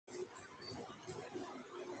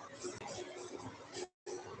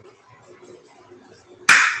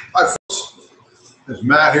It's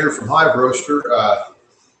Matt here from Hive Roaster. I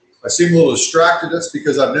seem a little distracted. That's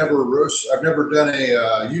because I've never done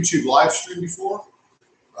a YouTube live stream before.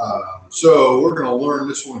 So we're going to learn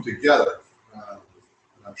this one together.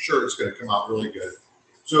 I'm sure it's going to come out really good.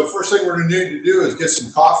 So first thing we're going to need to do is get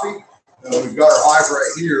some coffee. We've got our hive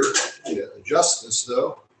right here. Adjust this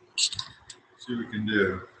though. See what we can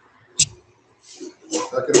do.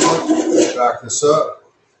 Second one, back this up.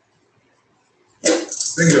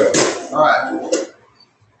 Bingo. All right.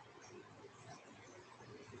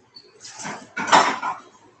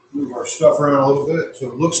 Move our stuff around a little bit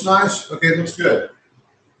so it looks nice. Okay, it looks good.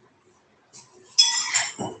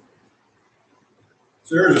 So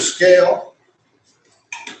here's a scale.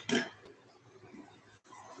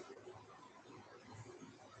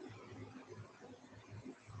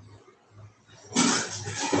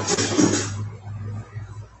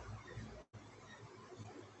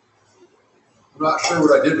 I'm not sure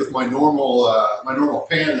what I did with my normal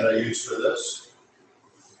pan that I use for this.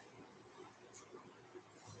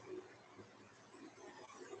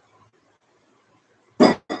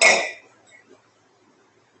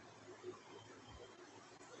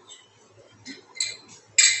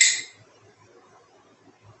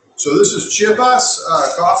 So this is chiapas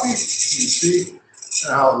coffee. You can see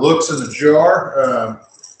how it looks in the jar. I'm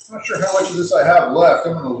not sure how much of this I have left.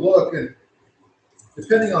 I'm going to look, and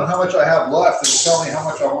depending on how much I have left, it'll tell me how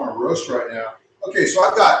much I want to roast right now. Okay, so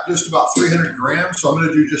I've got just about 300 grams, so I'm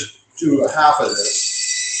going to do a half of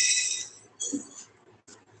this.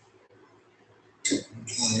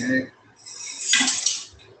 28.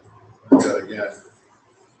 Do that again.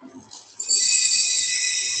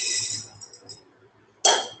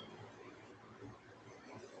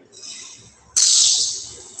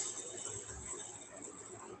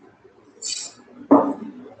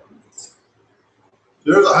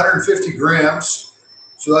 There's 150 grams,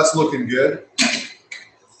 so that's looking good.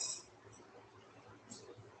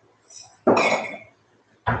 And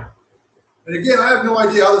again, I have no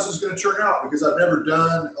idea how this is going to turn out because I've never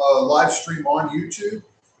done a live stream on YouTube.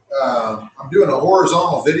 I'm doing a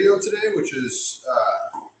horizontal video today, which is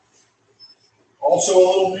also a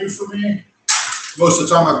little new for me. Most of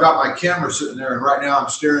the time I've got my camera sitting there, and right now I'm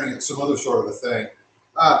staring at some other sort of a thing.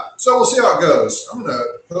 So we'll see how it goes. I'm going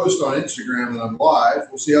to post on Instagram that I'm live.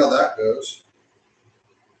 We'll see how that goes.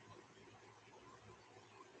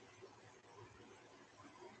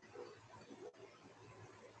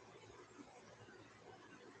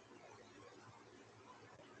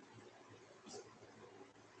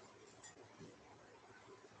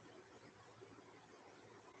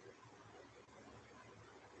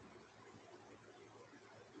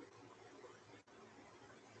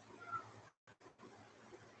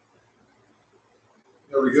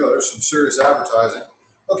 There we go. There's some serious advertising.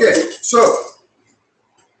 Okay, so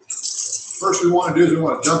first we want to do is we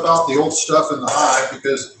want to dump out the old stuff in the hive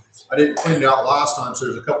because I didn't clean it out last time, so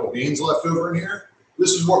there's a couple of beans left over in here.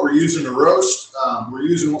 This is what we're using to roast. We're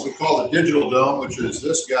using what we call the digital dome, which is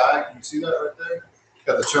this guy. Can you see that right there?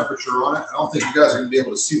 Got the temperature on it. I don't think you guys are going to be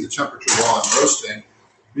able to see the temperature while I'm roasting,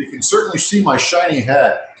 but you can certainly see my shiny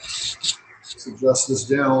head. Let's adjust this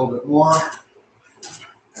down a little bit more.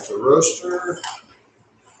 The roaster.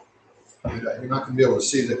 You're not going to be able to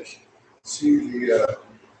see the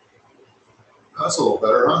that's a little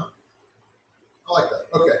better, huh? I like that.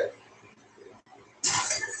 Okay.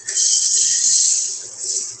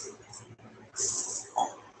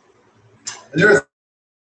 And there,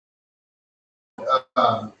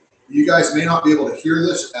 you guys may not be able to hear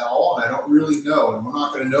this at all, and I don't really know, and we're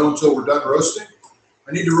not going to know until we're done roasting.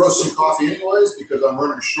 I need to roast some coffee anyways because I'm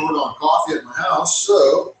running short on coffee at my house,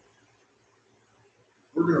 so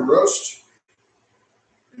we're going to roast,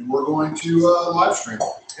 and we're going to live stream.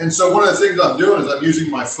 And so one of the things I'm doing is I'm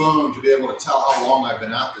using my phone to be able to tell how long I've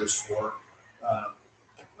been at this for. I'm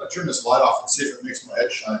going to turn this light off and see if it makes my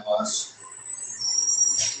head shine less.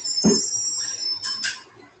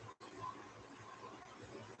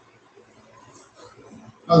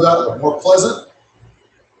 How's that look? More pleasant?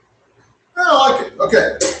 I like it.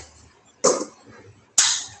 Okay.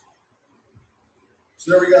 So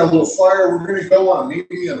there we got a little fire. We're going to go on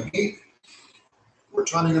medium heat. We're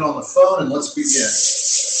turning it on the phone, and let's begin.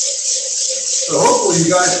 So hopefully you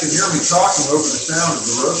guys can hear me talking over the sound of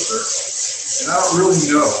the roaster. And I don't really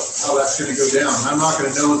know how that's going to go down. I'm not going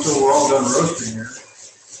to know until we're all done roasting here.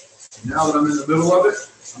 Now that I'm in the middle of it,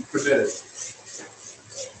 I'm committed.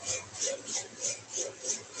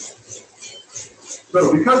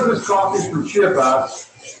 So because this coffee is from chiapas,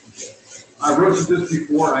 I've roasted this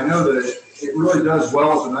before, and I know that it really does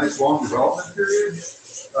well as a nice long development period.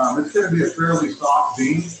 It's going to be a fairly soft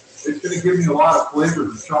bean. it's going to give me a lot of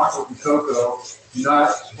flavors of chocolate and cocoa,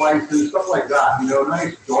 nuts, spices, stuff like that. You know,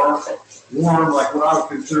 nice, dark, warm, like what I would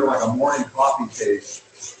consider like a morning coffee taste.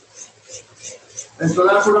 And so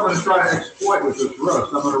that's what I'm going to try to exploit with this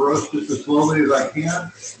roast. I'm going to roast it as slowly as I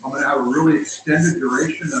can. I'm going to have a really extended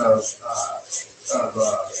duration of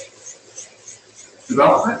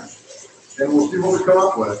development, and we'll see what we come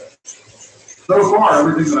up with. So far,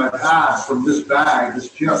 everything that I've had from this bag, this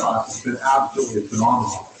chiapas, has been absolutely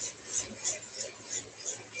phenomenal.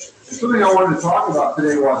 And something I wanted to talk about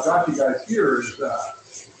today while I've got you guys here is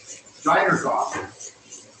diner coffee.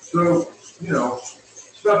 So, you know,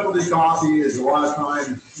 specialty coffee is a lot of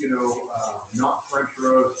times, you know, not French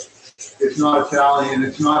roast. It's not Italian.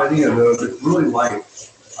 It's not any of those. It's really light.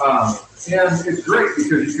 And it's great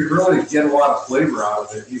because you can really get a lot of flavor out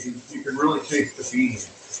of it. You can really taste the beans.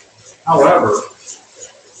 However,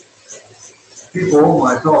 people,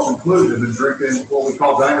 myself included, have been drinking what we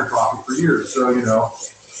call diner coffee for years. So, you know,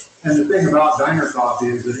 and the thing about diner coffee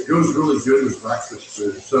is that it goes really good with breakfast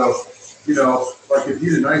food. So, you know, like if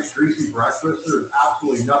you eat a nice greasy breakfast, there's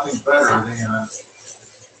absolutely nothing better than,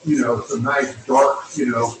 you know, some nice dark, you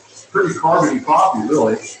know, pretty carbony coffee,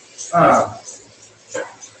 really.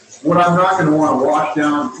 What I'm not going to want to wash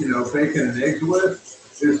down, you know, bacon and eggs with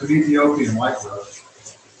is some Ethiopian light roast.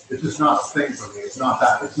 It's just not the thing for me. It's not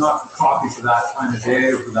that. It's not coffee for that time of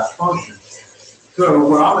day or for that function. So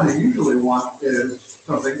what I'm going to usually want is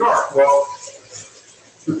something dark. Well,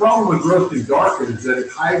 the problem with roasting dark is that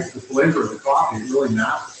it hides the flavor of the coffee. It really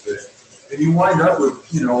masks it. And you wind up with,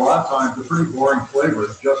 you know, a lot of times a pretty boring flavor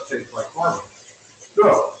that just tastes like carbon.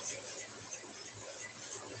 So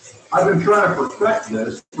I've been trying to perfect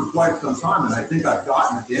this for quite some time, and I think I've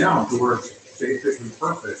gotten it down to where it's basically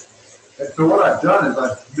perfect. And so what I've done is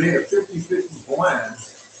I've made a 50-50 blend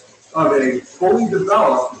of a fully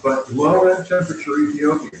developed but low-end temperature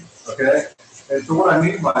Ethiopian, okay? And so what I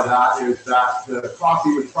mean by that is that the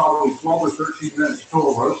coffee was probably 12 or 13 minutes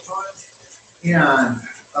total roast time. And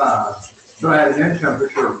so I had an end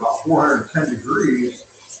temperature of about 410 degrees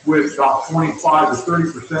with about 25 to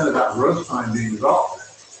 30% of that roast time being developed.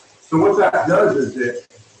 So what that does is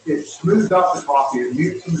it smooths out the coffee, it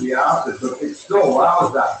mutes some of the acid, but it still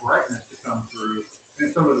allows that brightness to come through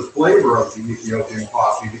and some of the flavor of the Ethiopian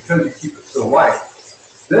coffee because you keep it so light.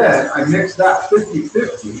 Then I mix that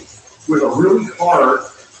 50-50 with a really hard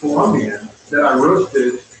Colombian that I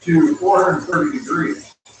roasted to 430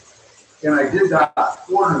 degrees. And I did that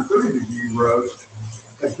 430 degree roast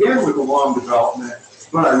again with a long development,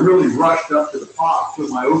 but I really rushed up to the top, so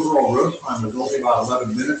my overall roast time was only about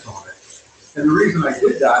 11 minutes on it. And the reason I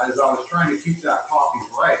did that is I was trying to keep that coffee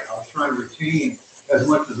bright. I was trying to retain as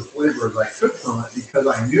much of the flavor as I could from it because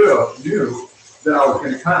I knew that I was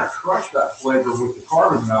going to kind of crush that flavor with the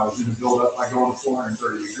carbon that I was going to build up by going to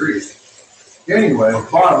 430 degrees. Anyway,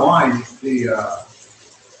 bottom line, the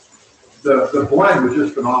blend was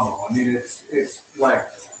just phenomenal. I mean, it's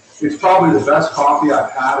probably the best coffee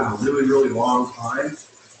I've had in a really, really long time.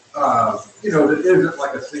 You know, that isn't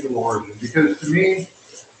like a single origin because to me,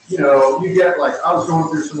 you know, you get like, I was going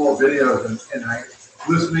through some old videos and I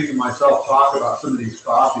listening to myself talk about some of these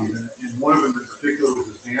coffees, and one of them in particular was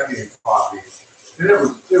this Zambian coffee. And it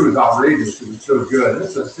was outrageous. It was so good. And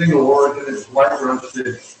it's a single origin, it's light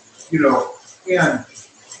roasted, you know, and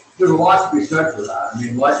there's a lot to be said for that. I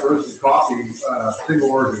mean, light roasted coffee, single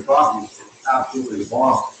origin coffee is absolutely the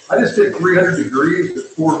bomb. I just did 300 degrees at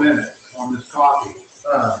 4 minutes on this coffee.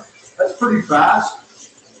 That's pretty fast.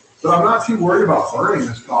 But I'm not too worried about burning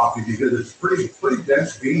this coffee because it's pretty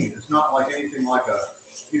dense bean. It's not like anything like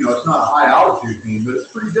it's not a high altitude bean, but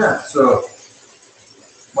it's pretty dense. So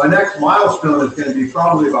my next milestone is going to be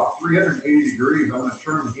probably about 380 degrees. I'm going to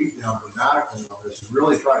turn the heat down dramatically on this and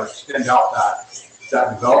really try to extend out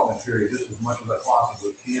that development period just as much as I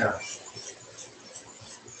possibly can.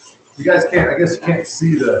 You guys I guess you can't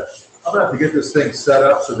see I'm going to have to get this thing set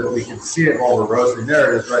up so that we can see it while we're roasting.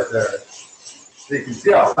 There it is right there. So you can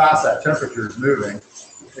see how fast that temperature is moving,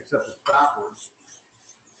 except it's backwards.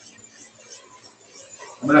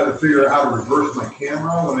 I'm going to have to figure out how to reverse my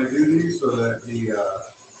camera when I do these so that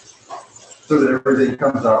everything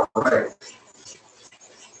comes out right.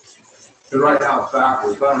 Because right now it's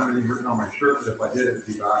backwards. I don't have anything written on my shirt, but if I did, it would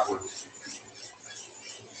be backwards.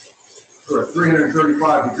 We're at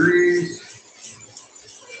 335 degrees.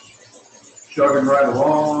 Chugging right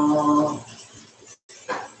along.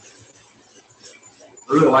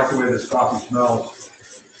 I really like the way this coffee smells.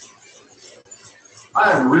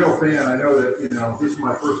 I am a real fan. I know that, this is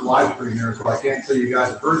my first live stream here, so I can't say you guys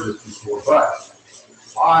have heard this before, but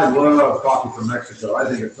I love coffee from Mexico. I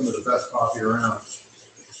think it's some of the best coffee around.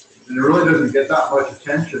 And it really doesn't get that much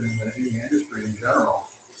attention in the industry in general.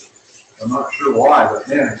 I'm not sure why, but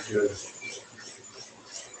man, it's good.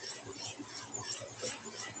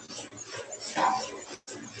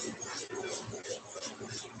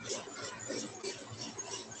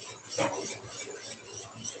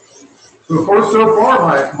 So far,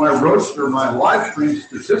 my roaster, my live stream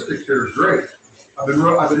statistics here is great. I've been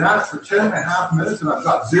at it for 10.5 minutes and I've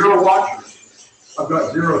got 0 watchers. I've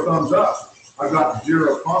got 0 thumbs up. I've got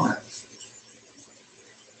 0 comments.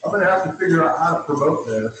 I'm going to have to figure out how to promote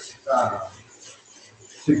this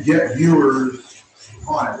to get viewers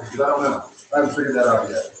on it, because I don't know. I haven't figured that out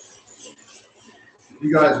yet. If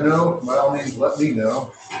you guys know, by all means, let me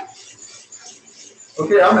know.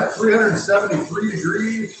 Okay, I'm at 373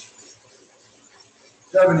 degrees.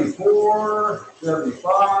 74,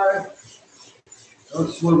 75.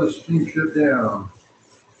 Let's slow the steamship down.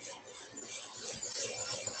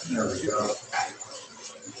 There we go.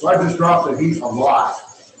 So I just dropped the heat a lot.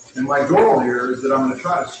 And my goal here is that I'm going to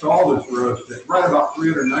try to stall this roast at right about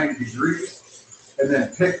 390 degrees and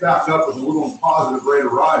then pick back up with a little positive rate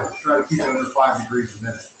of rise to try to keep it under 5 degrees a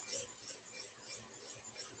minute.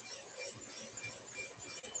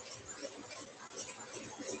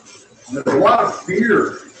 And there's a lot of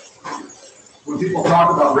fear when people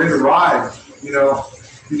talk about rate of rise, you know,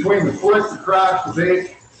 between the flick, the crash, the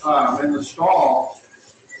bake, and the stall.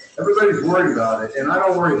 Everybody's worried about it, and I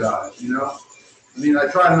don't worry about it, you know. I mean, I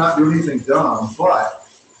try to not do anything dumb, but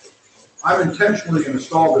I'm intentionally going to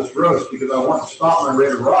stall this roast because I want to stop my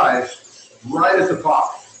rate of rise right at the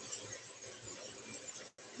top.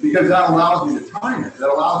 Because that allows me to time it. That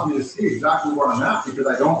allows me to see exactly where I'm at, because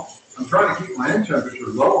I'm trying to keep my end temperature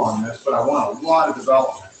low on this, but I want a lot of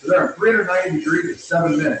development. So there, 390 degrees at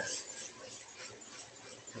 7 minutes.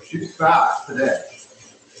 So she's fast today.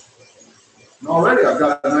 And already I've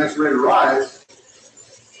got a nice rate of rise.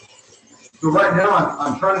 So right now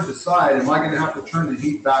I'm trying to decide, am I going to have to turn the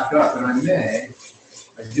heat back up? And I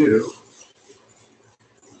do.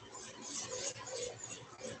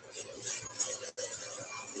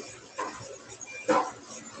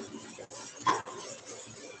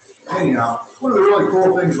 Anyhow, one of the really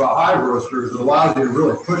cool things about hive roaster is it allows you to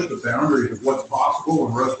really push the boundaries of what's possible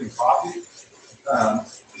when roasting coffee.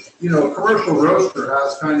 You know, a commercial roaster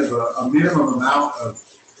has kind of a minimum amount of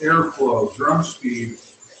airflow, drum speed,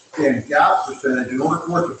 and gas percentage in order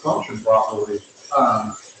for it to function properly.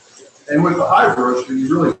 And with the hive roaster,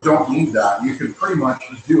 you really don't need that. You can pretty much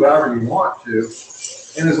just do whatever you want to.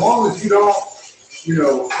 And as long as you don't, you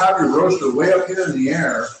know, have your roaster way up here in the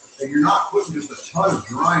air, and you're not putting just a ton of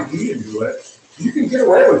dry heat into it, you can get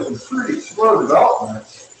away with some pretty slow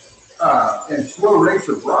developments and slow rates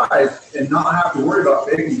of rise and not have to worry about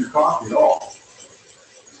baking your coffee at all,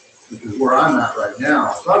 which is where I'm at right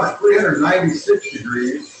now. So I'm at 396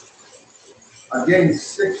 degrees. I've gained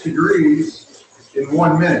 6 degrees in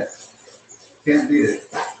 1 minute. Can't beat it.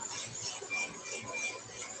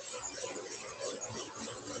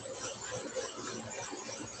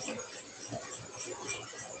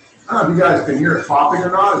 I don't know if you guys can hear it popping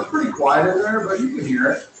or not. It's pretty quiet in there, but you can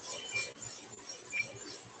hear it.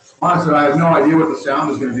 Honestly, I have no idea what the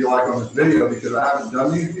sound is going to be like on this video because I haven't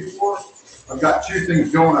done these before. I've got 2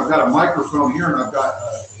 things going. I've got a microphone here and I've got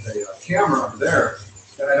a camera up there,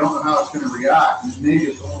 and I don't know how it's going to react. It may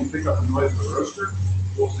just only pick up the noise of the roaster.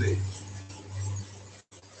 We'll see.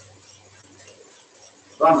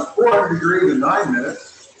 So I'm at 400 degrees in 9 minutes.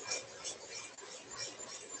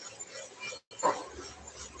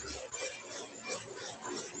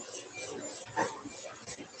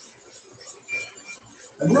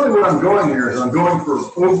 And really what I'm going here is I'm going for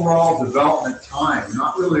overall development time,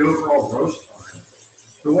 not really overall roast time.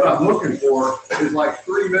 So what I'm looking for is like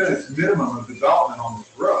 3 minutes minimum of development on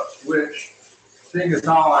this roast, which, seeing as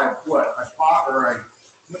how when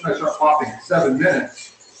I start popping at 7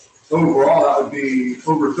 minutes, overall that would be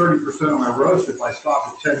over 30% of my roast if I stop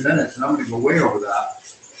at 10 minutes, and I'm going to go way over that.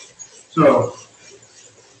 So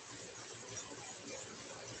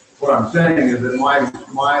what I'm saying is that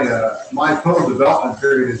my total development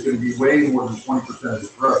period is going to be way more than 20% of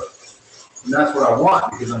this roast, and that's what I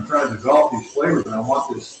want because I'm trying to develop these flavors, and I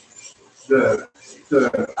want the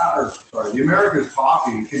America's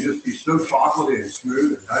coffee can just be so chocolatey and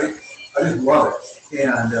smooth and nutty. I just love it,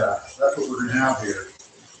 and that's what we're going to have here.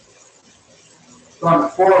 So I'm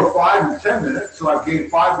at 4:05 in 10 minutes, so I've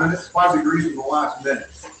gained 5 minutes, 5 degrees in the last minute.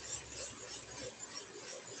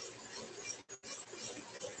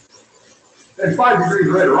 And 5 degrees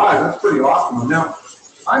rate of rise, that's pretty awesome. Now,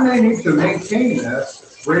 I may need to maintain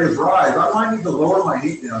this rate of rise. I might need to lower my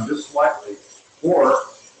heat down just slightly, or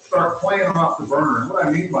start playing off the burner. And what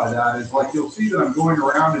I mean by that is, like, you'll see that I'm going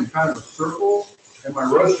around in kind of a circle, and my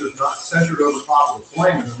roaster is not centered over top of the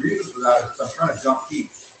flame. And the reason for that is I'm trying to dump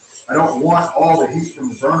heat. I don't want all the heat from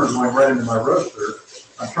the burner going right into my roaster.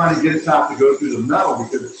 I'm trying to get it to have to go through the metal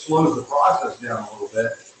because it slows the process down a little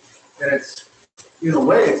bit. And it's, in a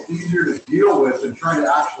way, it's easier to deal with than trying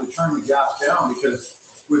to actually turn the gas down,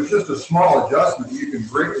 because with just a small adjustment, you can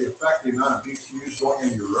greatly affect the amount of BTUs going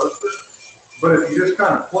into your roaster. But if you just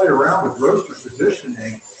kind of play around with roaster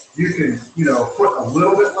positioning, you can, you know, put a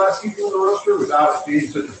little bit less heat in the roaster without it being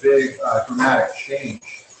such a big dramatic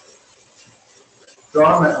change. So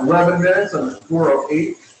I'm at 11 minutes. I'm at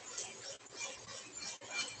 4:08,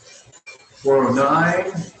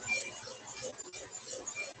 4:09.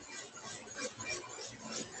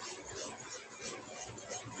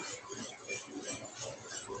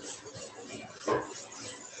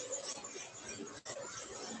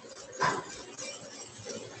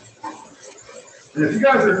 And if you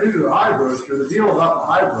guys are new to the hive roaster, the deal about the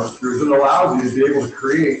hive roaster is it allows you to be able to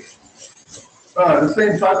create the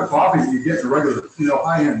same type of coffee that you get in a regular, you know,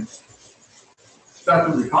 high-end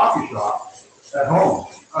specialty coffee shop at home.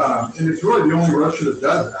 And it's really the only roaster that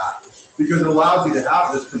does that, because it allows you to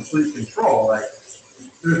have this complete control. Like,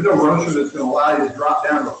 there's no roaster that's going to allow you to drop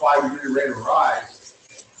down to a 5-degree rate of rise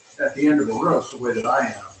at the end of a roast the way that I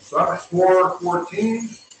am. So I'm at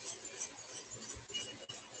 4:14.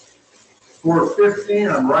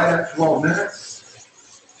 4:15, I'm right at 12 minutes.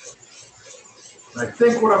 And I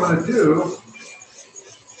think what I'm going to do,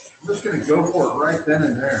 I'm just going to go for it right then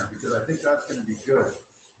and there, because I think that's going to be good.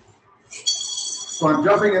 So I'm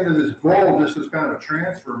jumping into this bowl just as kind of a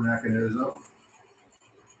transfer mechanism.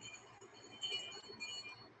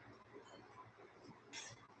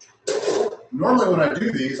 Normally when I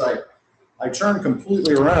do these, I turn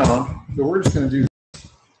completely around. So we're just going to do this.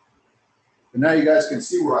 And now you guys can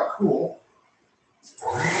see where I cool. So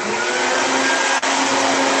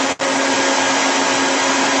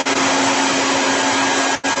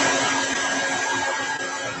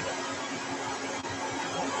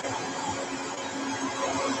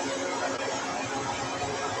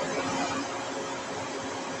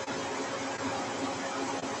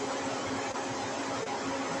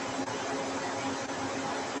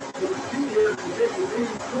the key is to get the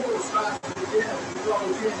really cool side to the end. You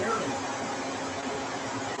probably can't hear me.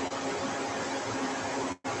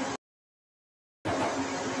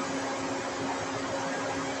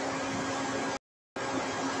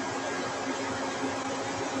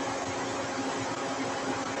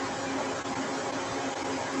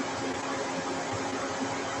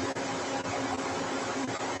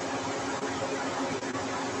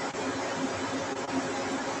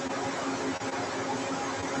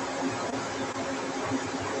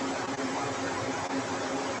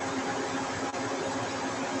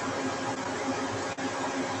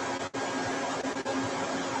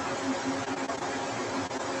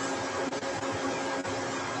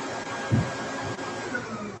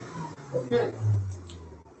 Okay.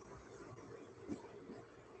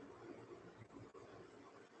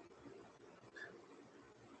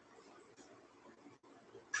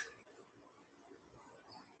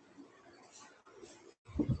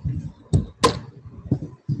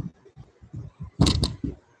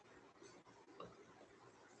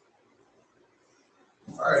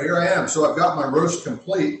 All right, here I am. So I've got my roast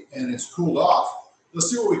complete and it's cooled off.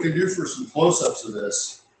 Let's see what we can do for some close-ups of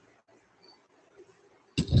this.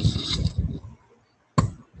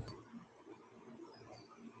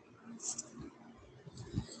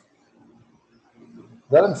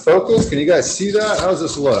 Is that in focus? Can you guys see that? How does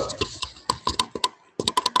this look?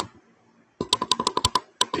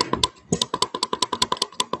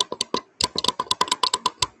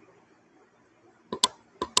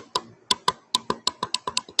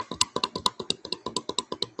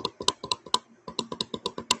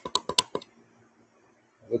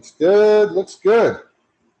 Looks good, looks good.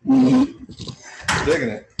 Digging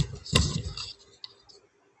it.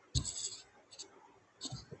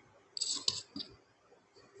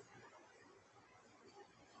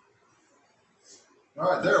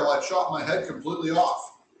 All right, there, I shot my head completely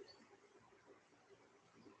off.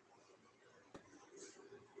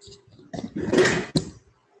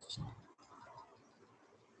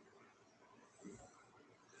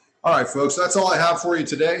 All right, folks, that's all I have for you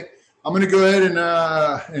today. I'm going to go ahead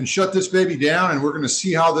and shut this baby down, and we're going to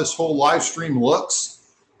see how this whole live stream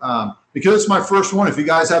looks. Because it's my first one, if you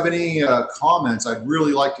guys have any comments, I'd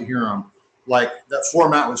really like to hear them. Like, that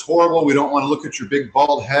format was horrible. We don't want to look at your big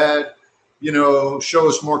bald head. You know, show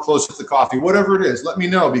us more close to the coffee. Whatever it is, let me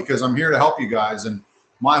know, because I'm here to help you guys. And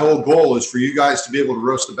my whole goal is for you guys to be able to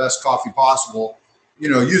roast the best coffee possible,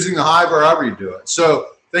 using the hive or however you do it. So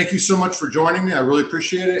thank you so much for joining me. I really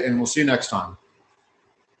appreciate it, and we'll see you next time.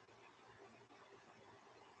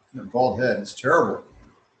 Bald head is terrible.